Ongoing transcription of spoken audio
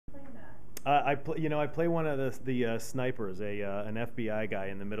I play one of the snipers, an FBI guy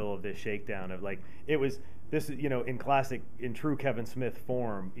in the middle of this shakedown of like it was this in true Kevin Smith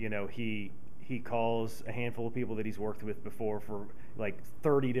form. He calls a handful of people that he's worked with before for like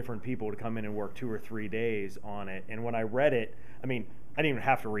 30 different people to come in and work 2 or 3 days on it. And when I read it, I mean, I didn't even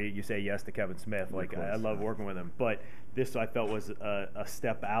have to read it. You say yes to Kevin Smith. Like, I love working with him. But this I felt was a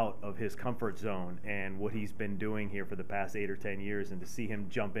step out of his comfort zone and what he's been doing here for the past 8 or 10 years. And to see him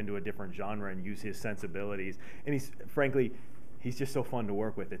jump into a different genre and use his sensibilities. And he's just so fun to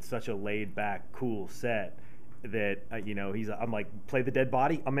work with. It's such a laid back, cool set that I'm like, play the dead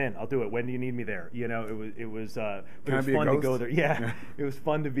body, I'm in, I'll do it, when do you need me there? It was fun to go there. Yeah. It was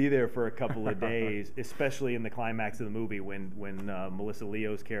fun to be there for a couple of days, especially in the climax of the movie when Melissa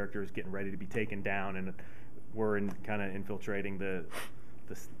Leo's character is getting ready to be taken down and we're kind of infiltrating the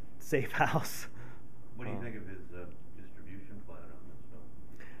safe house. What do you think of his distribution plan on this film?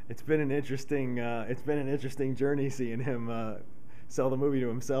 It's been an interesting journey seeing him sell the movie to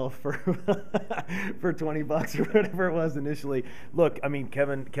himself for for $20 or whatever it was initially. Look, I mean,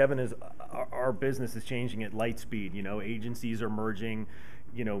 Kevin is our business is changing at light speed. Agencies are merging.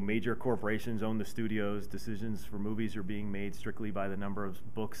 Major corporations own the studios. Decisions for movies are being made strictly by the number of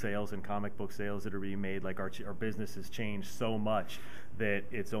book sales and comic book sales that are being made. Like our business has changed so much that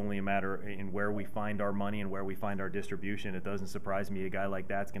it's only a matter in where we find our money and where we find our distribution. It doesn't surprise me a guy like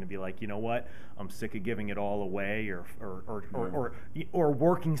that's going to be like, you know what? I'm sick of giving it all away or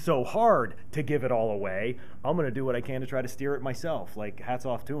working so hard to give it all away. I'm going to do what I can to try to steer it myself. Like, hats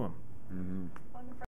off to him. Mm-hmm.